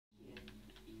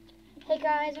Hey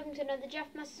guys, welcome to another Jeff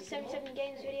Master 77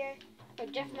 games video, or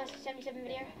Jeff Master 77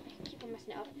 video. I keep on messing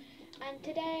it up. And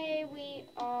today we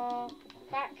are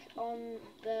back on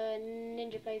the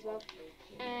Ninja Playz world,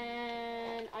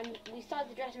 and we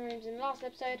started the dressing rooms in the last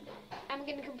episode, and we're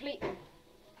going to complete them.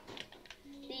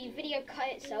 The video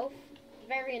cut itself,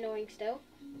 very annoying still,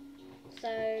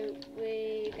 so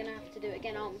we're going to have to do it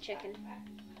again, aren't we, Chicken?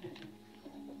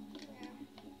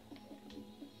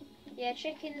 Yeah,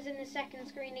 Chicken's in the second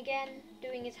screen again,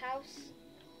 doing his house,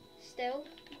 still.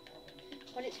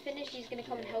 When it's finished, he's going to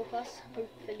come and help us,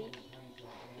 hopefully.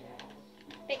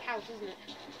 Big house, isn't it?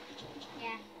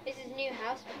 Yeah. This is his new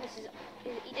house, because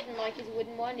he didn't like his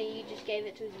wooden one, and he just gave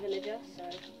it to his villager, so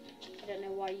I don't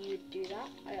know why you would do that.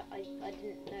 I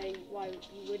didn't know why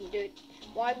you wouldn't do it.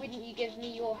 Why wouldn't you give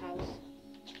me your house?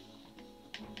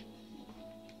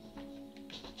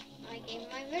 I gave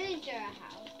my villager a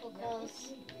house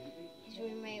because his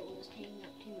roommate was taking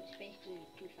up too much space because he was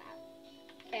too fat.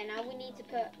 Okay, now we need to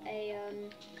put a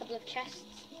couple of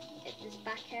chests at this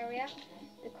back area,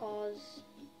 because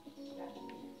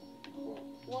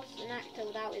what's an actor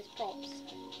without his props?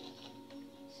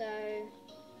 So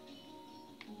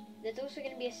there's also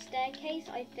going to be a staircase,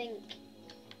 I think,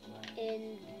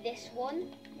 in this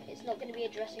one. It's not going to be a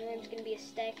dressing room, it's going to be a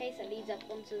staircase that leads up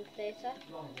onto the theatre.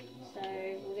 So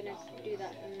we're going to do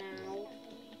that now.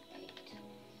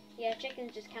 Yeah,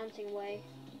 Chicken's just counting away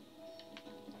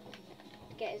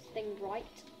to get his thing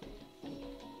right.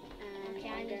 And Okay,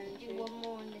 I'm I going need to do one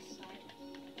more on this side.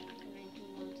 And then do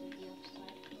one to the other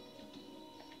side.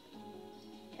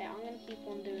 Okay, I'm going to keep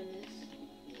on doing this.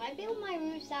 I built my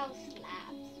roofs out of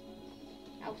slabs.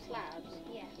 Out slabs?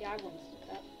 Yeah. Yeah, I once did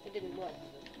that. It didn't work.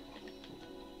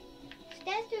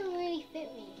 Stairs don't really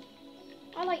fit me.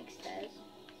 I like stairs.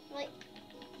 Like,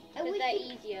 Because they're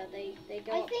easier. They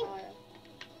go up higher.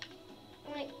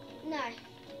 Like, no.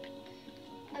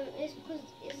 It's because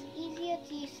it's easier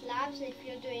to use slabs if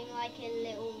you're doing like a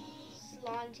little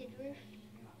slanted roof.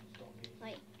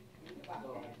 Like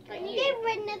you gave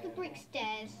red nether brick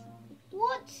stairs.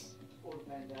 What?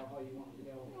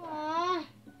 Aww.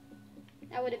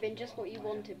 That would have been just what you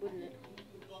wanted, wouldn't it?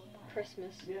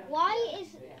 Christmas. Why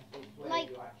is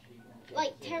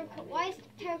terracotta? Why is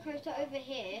terracotta over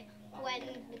here when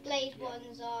the glazed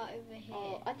ones are over here?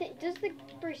 Oh, I think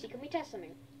Brucey, can we test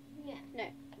something? Yeah. No,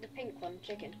 the pink one,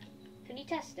 Chicken. Can you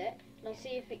test it? And I'll see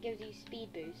if it gives you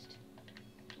speed boost.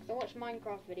 Because I watch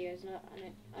Minecraft videos and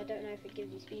I don't know if it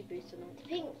gives you speed boost or not. The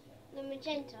pink, the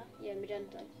magenta. Yeah,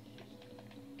 magenta.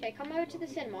 Okay, come over to the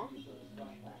cinema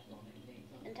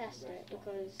and test it,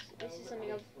 because this is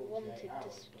something I've wanted to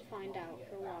find out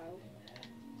for a while.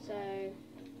 So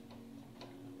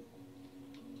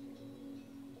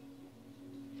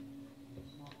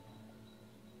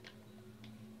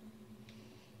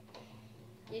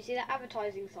you see that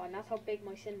advertising sign? That's how big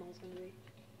my cinema is going to be.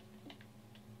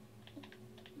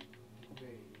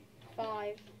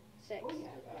 5, 6,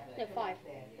 no 5.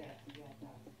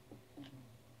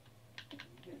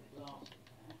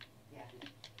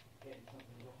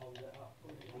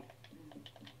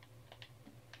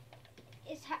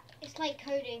 It's like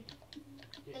coding.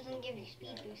 Doesn't give you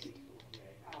speed boost.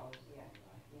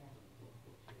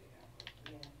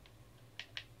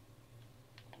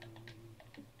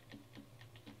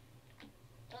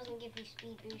 Doesn't give you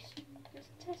speed boost. Let's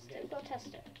test it. We've got to test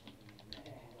it.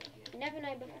 You never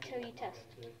know until you test.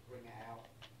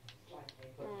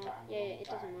 Yeah, it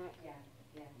doesn't work.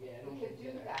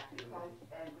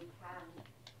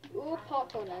 Ooh,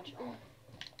 parkour ledge. Ooh.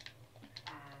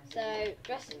 So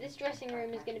this dressing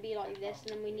room is going to be like this,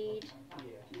 and then we need.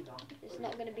 It's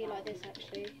not going to be like this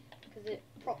actually, because the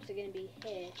props are going to be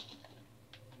here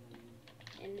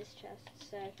in this chest.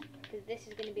 So because this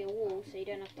is going to be a wall, so you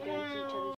don't have to go